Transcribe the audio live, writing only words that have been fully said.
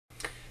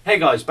Hey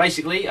guys,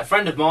 basically a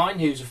friend of mine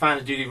who's a fan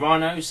of Dudey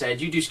Rhino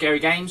said, you do scary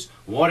games,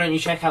 why don't you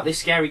check out this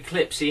scary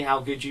clip, see how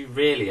good you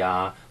really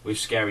are with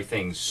scary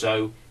things.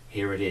 So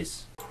here it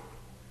is.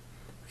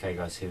 Okay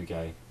guys, here we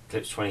go.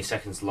 Clip's 20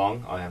 seconds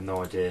long. I have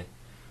no idea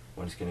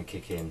when it's going to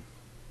kick in.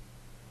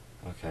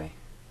 Okay.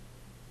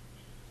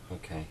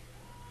 Okay.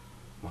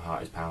 My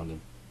heart is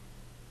pounding.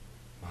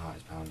 My heart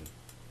is pounding.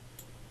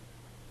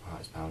 My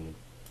heart is pounding.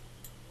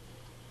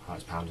 My heart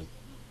is pounding.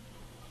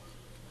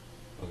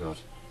 Oh god.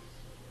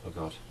 Oh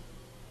god.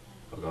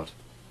 Oh god.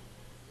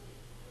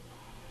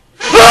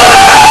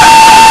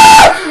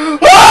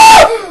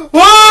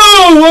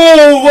 Whoa!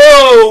 Whoa!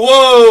 Whoa!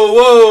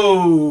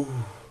 Whoa! Whoa!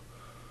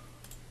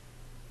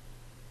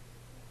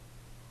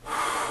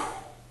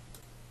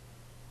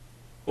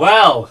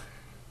 Well,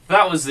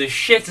 that was the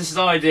shittest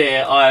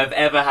idea I have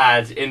ever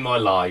had in my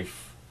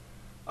life.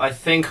 I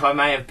think I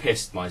may have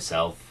pissed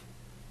myself.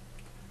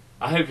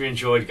 I hope you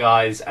enjoyed,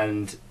 guys,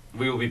 and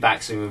we will be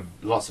back soon with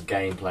lots of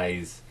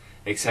gameplays,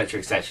 etc,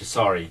 etc.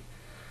 Sorry.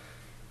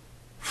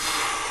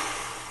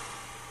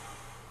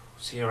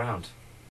 See you around.